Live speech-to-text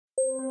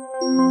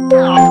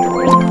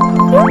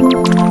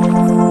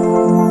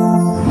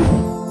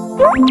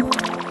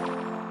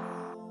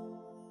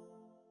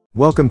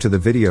Welcome to the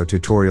video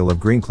tutorial of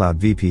GreenCloud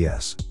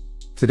VPS.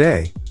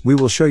 Today, we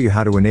will show you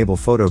how to enable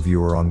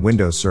photoviewer on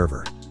Windows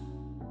Server.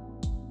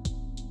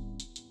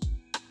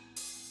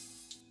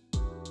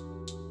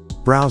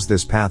 Browse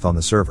this path on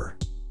the server.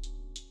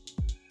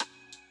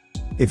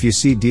 If you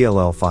see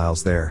DLL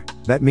files there,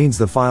 that means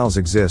the files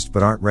exist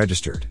but aren't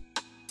registered.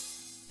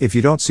 If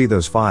you don't see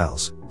those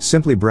files,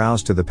 simply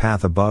browse to the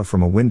path above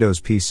from a Windows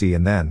PC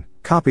and then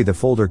copy the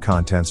folder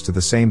contents to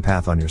the same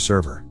path on your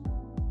server.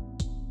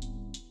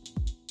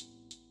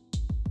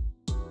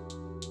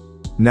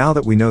 Now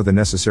that we know the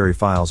necessary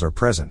files are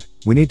present,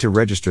 we need to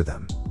register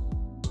them.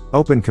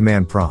 Open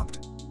Command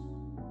Prompt.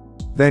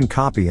 Then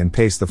copy and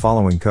paste the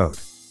following code.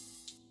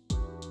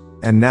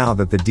 And now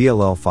that the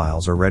DLL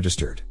files are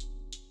registered.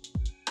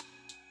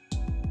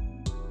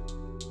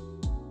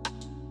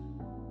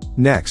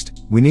 Next,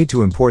 we need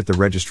to import the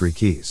registry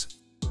keys.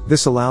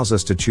 This allows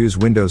us to choose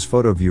Windows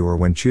PhotoViewer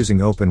when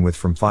choosing Open with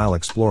from File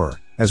Explorer,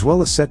 as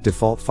well as set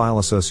default file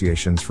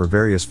associations for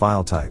various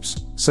file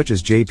types, such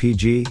as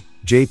JPG,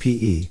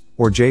 JPE,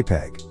 or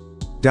JPEG.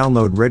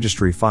 Download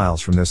registry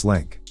files from this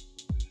link.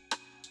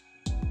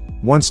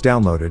 Once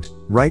downloaded,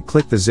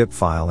 right-click the zip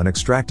file and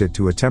extract it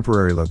to a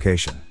temporary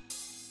location.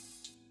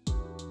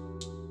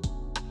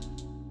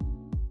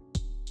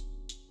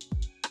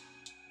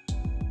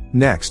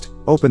 Next,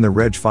 open the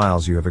reg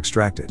files you have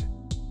extracted.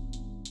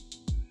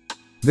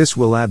 This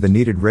will add the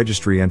needed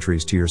registry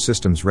entries to your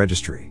system's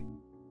registry.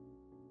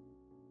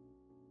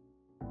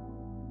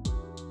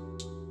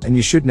 And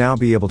you should now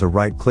be able to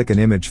right-click an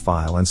image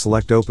file and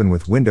select Open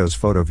with Windows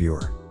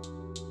PhotoViewer.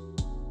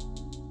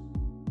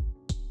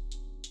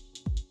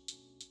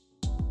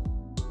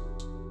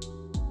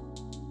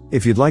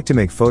 If you'd like to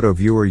make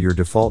PhotoViewer your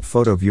default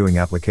photo viewing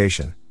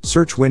application,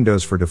 search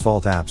Windows for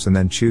default apps and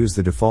then choose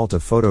the default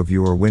of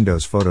PhotoViewer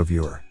Windows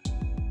PhotoViewer.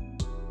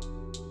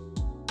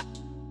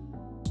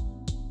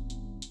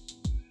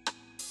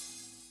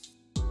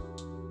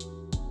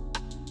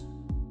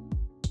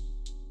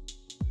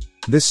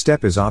 This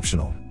step is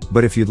optional,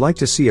 but if you'd like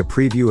to see a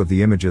preview of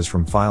the images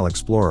from File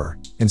Explorer,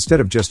 instead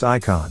of just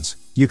icons,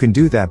 you can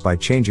do that by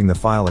changing the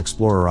File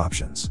Explorer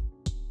options.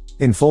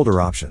 In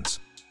Folder Options,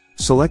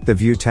 select the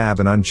View tab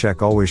and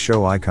uncheck Always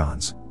Show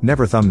Icons,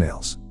 Never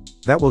Thumbnails.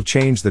 That will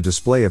change the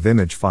display of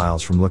image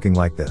files from looking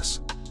like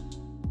this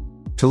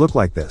to look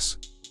like this.